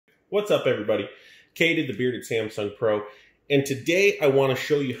What's up, everybody? Katie, the bearded Samsung Pro, and today I want to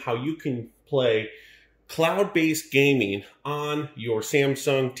show you how you can play cloud-based gaming on your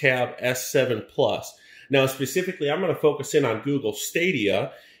Samsung Tab S7 Plus. Now, specifically, I'm going to focus in on Google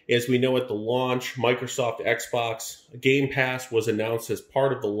Stadia. As we know, at the launch, Microsoft Xbox Game Pass was announced as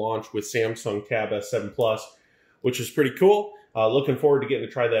part of the launch with Samsung Tab S7 Plus, which is pretty cool. Looking forward to getting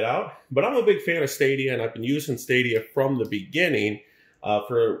to try that out. But I'm a big fan of Stadia, and I've been using Stadia from the beginning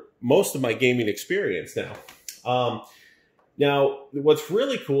for most of my gaming experience now. Now, what's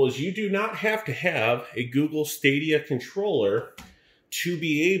really cool is you do not have to have a Google Stadia controller to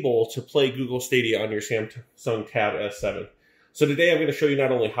be able to play Google Stadia on your Samsung Tab S7. So today I'm going to show you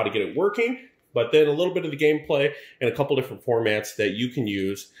not only how to get it working, but then a little bit of the gameplay and a couple different formats that you can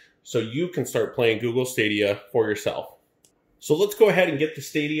use so you can start playing Google Stadia for yourself. So let's go ahead and get the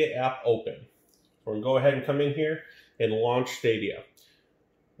Stadia app open. We're going to go ahead and come in here and launch Stadia.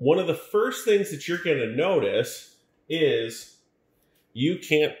 One of the first things that you're going to notice is you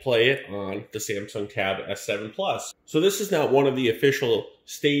can't play it on the Samsung Tab S7 Plus. So this is not one of the official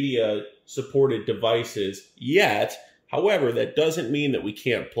Stadia supported devices yet. However, that doesn't mean that we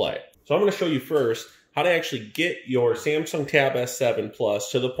can't play. So I'm going to show you first how to actually get your Samsung Tab S7 Plus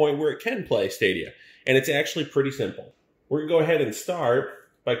to the point where it can play Stadia. And it's actually pretty simple. We're going to go ahead and start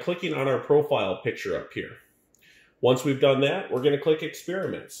by clicking on our profile picture up here. Once we've done that, we're going to click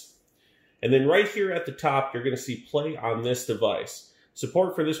Experiments. And then right here at the top, you're going to see Play on this device.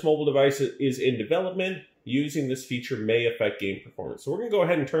 Support for this mobile device is in development. Using this feature may affect game performance. So we're going to go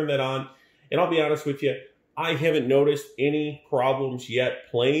ahead and turn that on. And I'll be honest with you, I haven't noticed any problems yet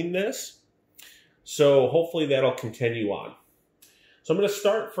playing this. So hopefully that'll continue on. So I'm going to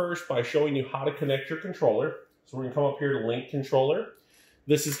start first by showing you how to connect your controller. So we're going to come up here to Link Controller.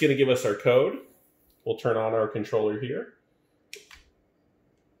 This is going to give us our code. We'll turn on our controller here.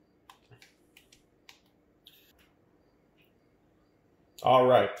 All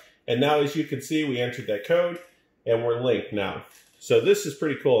right. And now, as you can see, we entered that code and we're linked now. So this is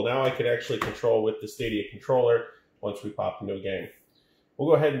pretty cool. Now I can actually control with the Stadia controller once we pop into a game. We'll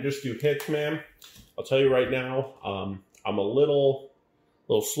go ahead and just do hit command. I'll tell you right now, I'm a little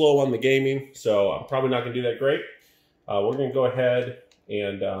slow on the gaming, so I'm probably not going to do that great. We're going to go ahead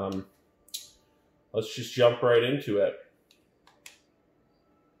and let's just jump right into it.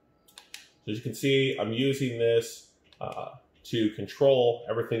 So as you can see, I'm using this to control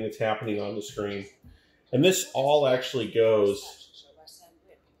everything that's happening on the screen. And this all actually goes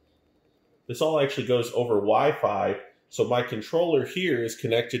over Wi-Fi. So my controller here is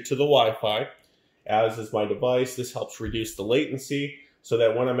connected to the Wi-Fi, as is my device. This helps reduce the latency so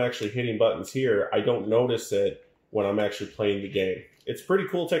that when I'm actually hitting buttons here, I don't notice it when I'm actually playing the game. It's pretty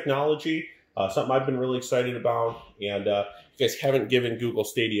cool technology, something I've been really excited about. And if you guys haven't given Google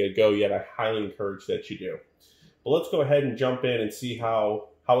Stadia a go yet, I highly encourage that you do. But let's go ahead and jump in and see how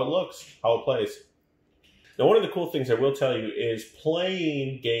it looks, how it plays. Now, one of the cool things I will tell you is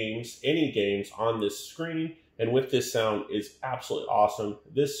playing games, any games, on this screen and with this sound is absolutely awesome.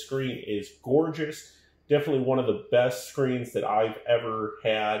 This screen is gorgeous. Definitely one of the best screens that I've ever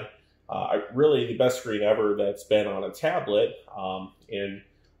had. Really the best screen ever that's been on a tablet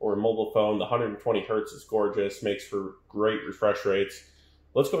or a mobile phone. The 120 hertz is gorgeous, makes for great refresh rates.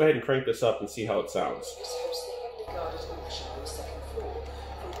 Let's go ahead and crank this up and see how it sounds.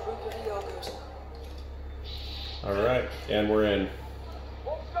 All right, and we're in.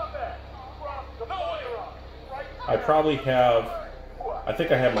 I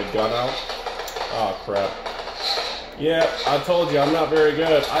think I have my gun out. Oh, crap. Yeah, I told you, I'm not very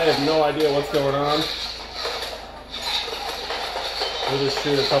good. I have no idea what's going on. We'll just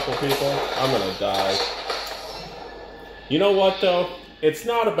shoot a couple people. I'm gonna die. You know what, though? It's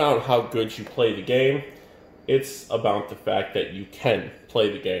not about how good you play the game. It's about the fact that you can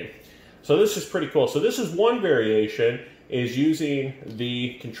play the game. So this is pretty cool. So this is one variation, is using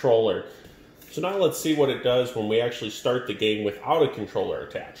the controller. So now let's see what it does when we actually start the game without a controller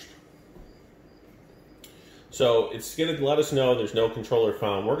attached. So it's going to let us know there's no controller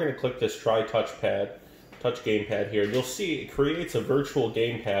found. We're going to click this Try Touch Gamepad here. You'll see it creates a virtual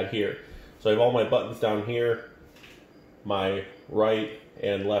gamepad here. So I have all my buttons down here, my right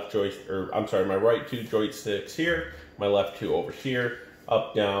and left joystick, my right two joysticks here, my left two over here,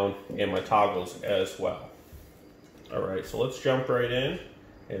 up, down, and my toggles as well. All right, so let's jump right in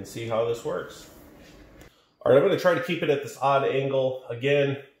and see how this works. All right, I'm going to try to keep it at this odd angle.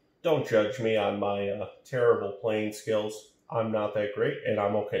 Again, don't judge me on my terrible playing skills. I'm not that great, and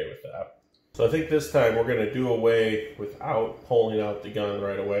I'm okay with that. So I think this time we're going to do away without pulling out the gun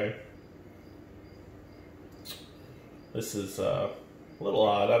right away. This is A little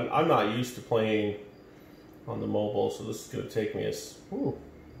odd. I'm not used to playing on the mobile, so this is going to take me a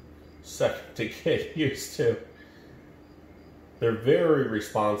second to get used to. They're very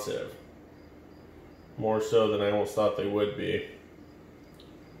responsive. More so than I almost thought they would be.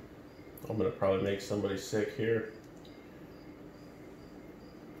 I'm going to probably make somebody sick here.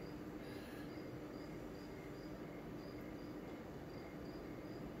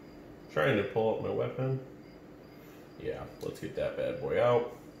 Trying to pull up my weapon. Yeah, let's get that bad boy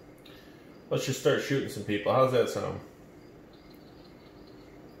out. Let's just start shooting some people. How's that sound?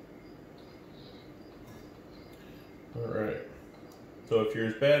 Alright. So if you're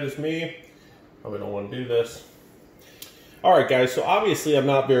as bad as me, probably don't want to do this. Alright guys, so obviously I'm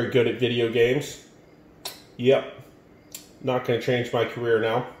not very good at video games. Yep. Not going to change my career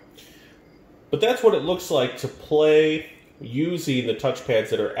now. But that's what it looks like to play using the touchpads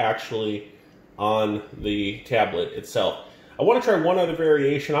that are actually on the tablet itself. I want to try one other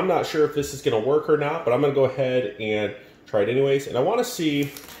variation. I'm not sure if this is going to work or not, but I'm going to go ahead and try it anyways. And I want to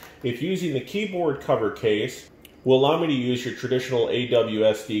see if using the keyboard cover case will allow me to use your traditional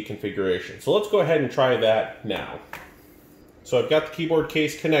AWSD configuration. So let's go ahead and try that now. So I've got the keyboard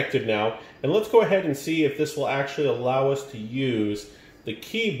case connected now, and let's go ahead and see if this will actually allow us to use the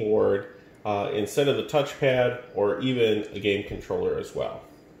keyboard instead of the touchpad or even a game controller as well.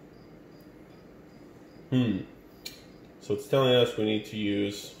 So it's telling us we need to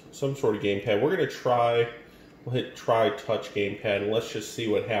use some sort of gamepad. We're going to try, we'll hit try touch gamepad, and let's just see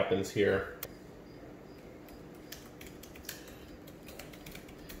what happens here.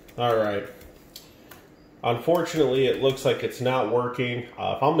 Alright. Unfortunately, it looks like it's not working.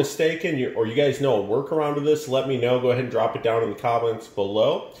 If I'm mistaken, or you guys know a workaround to this, let me know. Go ahead and drop it down in the comments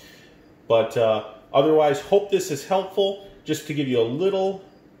below. But otherwise, hope this is helpful, just to give you a little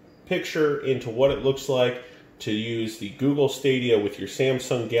picture into what it looks like to use the Google Stadia with your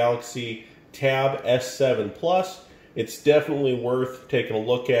Samsung Galaxy Tab S7 Plus. It's definitely worth taking a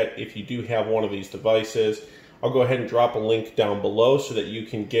look at if you do have one of these devices. I'll go ahead and drop a link down below so that you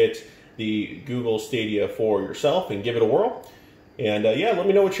can get the Google Stadia for yourself and give it a whirl. And yeah, let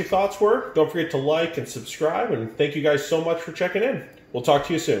me know what your thoughts were. Don't forget to like and subscribe, and thank you guys so much for checking in. We'll talk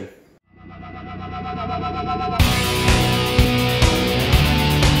to you soon.